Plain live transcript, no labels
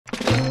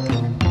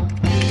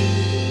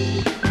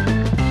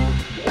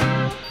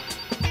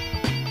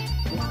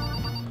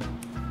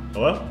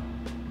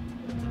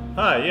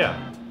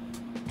Yeah.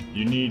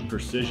 You need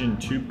precision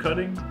tube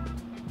cutting?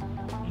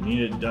 You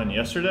need it done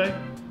yesterday?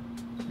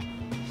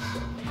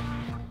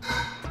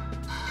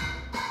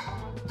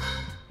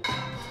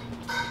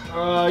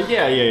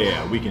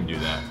 Yeah, we can do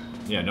that.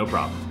 Yeah, no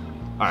problem.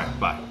 All right,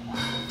 bye.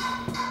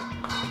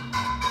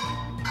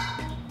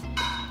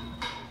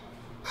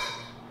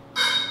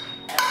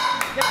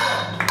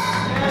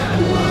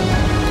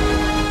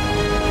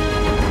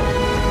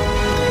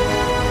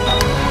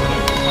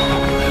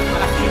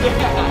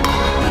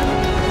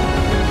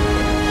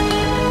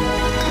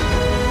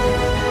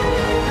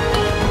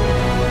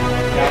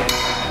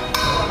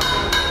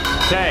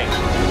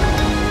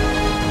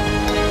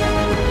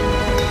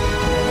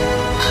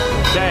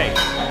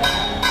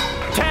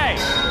 Tay!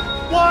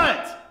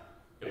 What?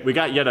 We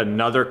got yet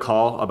another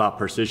call about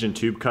precision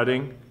tube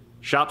cutting.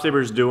 Shop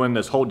Sabre's doing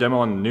this whole demo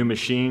on the new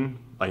machine,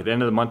 like at the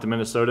end of the month in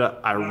Minnesota.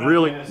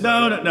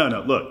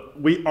 No. Look,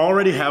 we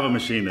already have a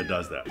machine that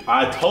does that.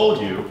 I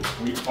told you,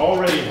 we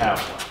already have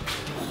one.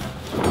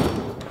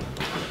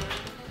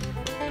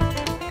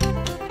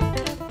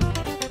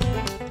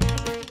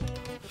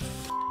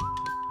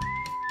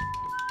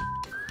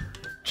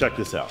 Check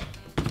this out.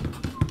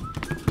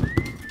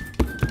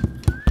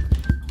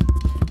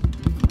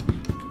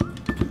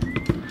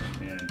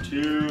 And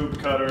tube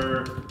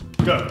cutter,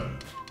 go.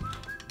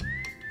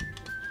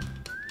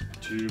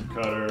 Tube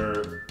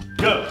cutter,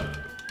 go.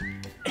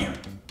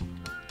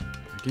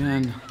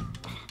 Again.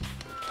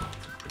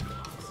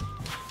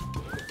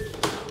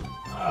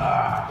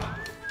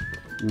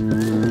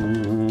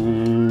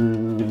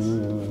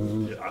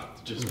 Yeah,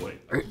 just wait.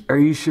 Are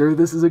you sure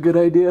this is a good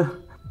idea?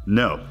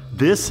 No,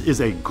 this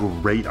is a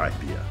great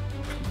idea.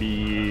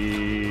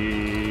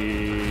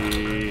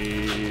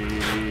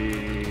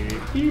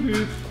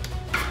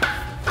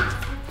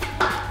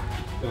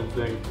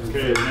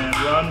 Okay, man,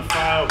 run,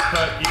 file,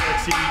 cut,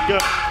 exe, go.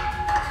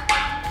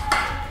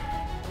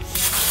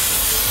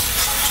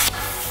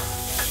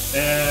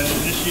 And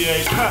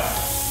initiate cut.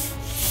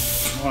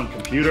 Come on,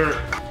 computer.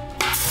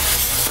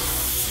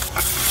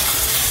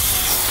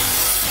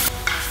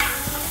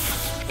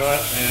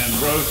 Cut and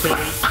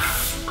rotate.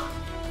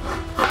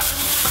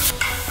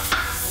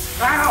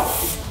 Ow!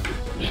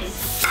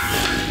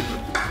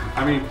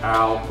 I mean,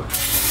 ow.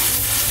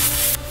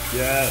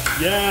 Yes.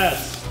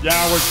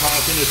 Yeah, we're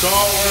talking. It's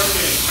all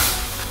working.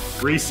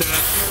 Reset.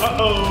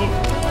 Uh-oh.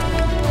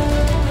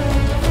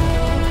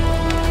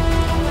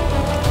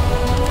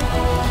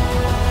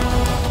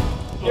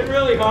 It's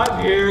really hot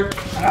in here.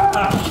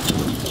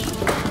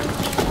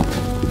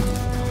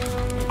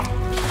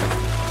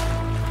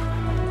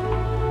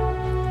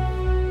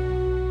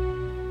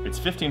 It's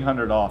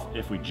 $1,500 off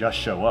if we just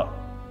show up.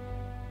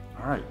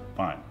 All right,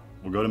 fine.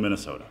 We'll go to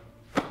Minnesota.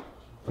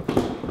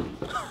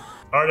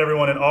 All right,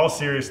 everyone, in all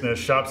seriousness,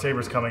 Shop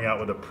Sabre's coming out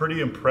with a pretty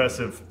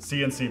impressive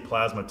CNC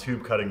plasma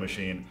tube cutting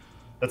machine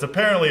that's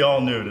apparently all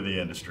new to the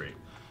industry.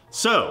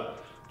 So,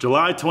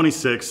 July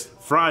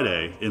 26th,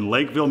 Friday, in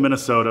Lakeville,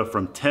 Minnesota,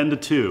 from 10 to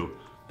 2,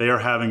 they are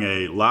having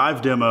a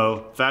live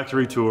demo,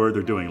 factory tour.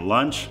 They're doing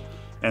lunch,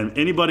 and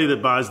anybody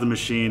that buys the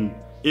machine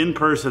in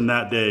person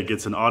that day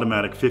gets an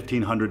automatic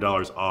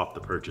 $1,500 off the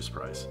purchase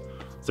price.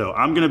 So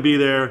I'm gonna be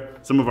there,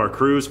 some of our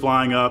crew's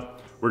flying up.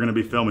 We're gonna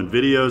be filming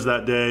videos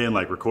that day and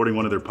like recording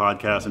one of their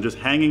podcasts and just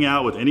hanging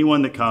out with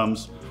anyone that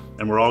comes,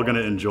 and we're all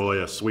gonna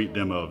enjoy a sweet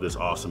demo of this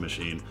awesome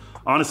machine.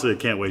 Honestly, I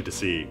can't wait to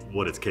see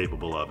what it's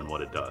capable of and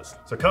what it does.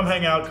 So come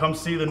hang out, come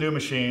see the new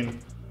machine.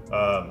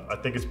 I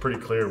think it's pretty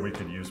clear we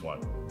could use one.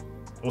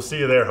 We'll see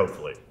you there,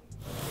 hopefully.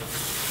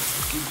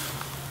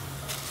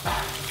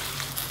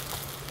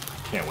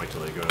 Can't wait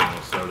till they go to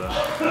Minnesota.